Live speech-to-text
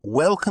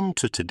Welcome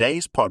to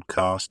today's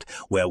podcast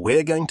where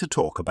we're going to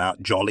talk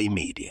about Jolly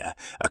Media,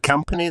 a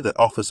company that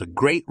offers a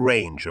great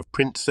range of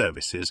print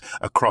services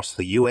across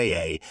the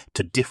UAE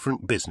to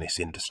different business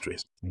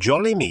industries.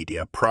 Jolly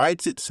Media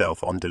prides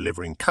itself on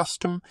delivering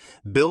custom,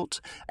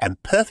 built,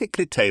 and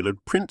perfectly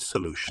tailored print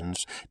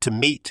solutions to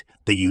meet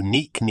the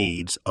unique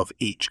needs of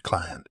each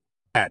client.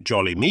 At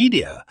Jolly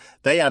Media,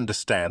 they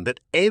understand that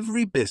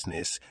every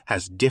business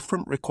has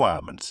different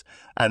requirements,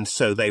 and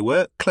so they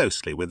work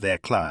closely with their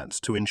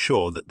clients to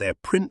ensure that their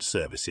print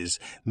services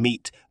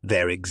meet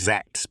their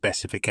exact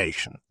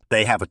specification.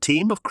 They have a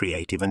team of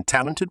creative and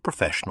talented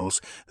professionals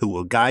who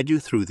will guide you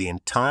through the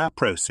entire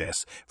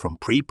process from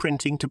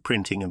pre-printing to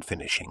printing and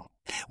finishing.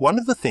 One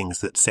of the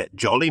things that set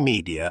Jolly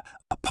Media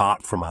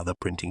apart from other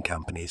printing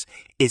companies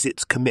is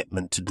its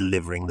commitment to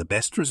delivering the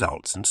best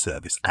results and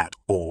service at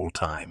all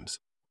times.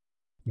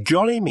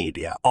 Jolly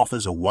Media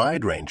offers a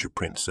wide range of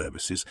print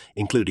services,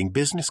 including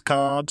business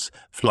cards,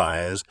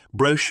 flyers,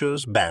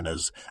 brochures,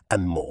 banners,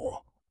 and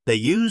more. They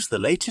use the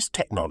latest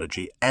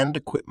technology and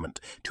equipment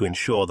to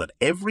ensure that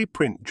every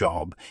print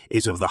job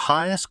is of the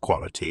highest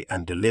quality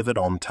and delivered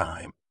on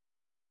time.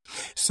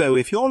 So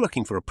if you're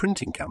looking for a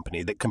printing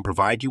company that can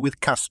provide you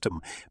with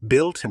custom,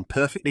 built and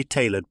perfectly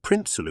tailored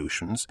print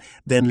solutions,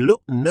 then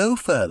look no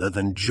further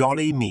than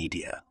Jolly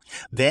Media.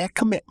 Their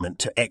commitment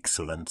to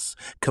excellence,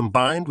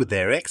 combined with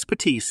their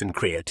expertise and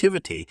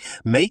creativity,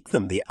 make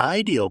them the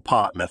ideal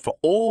partner for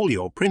all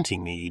your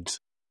printing needs.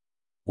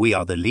 We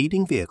are the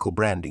leading vehicle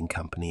branding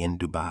company in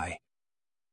Dubai,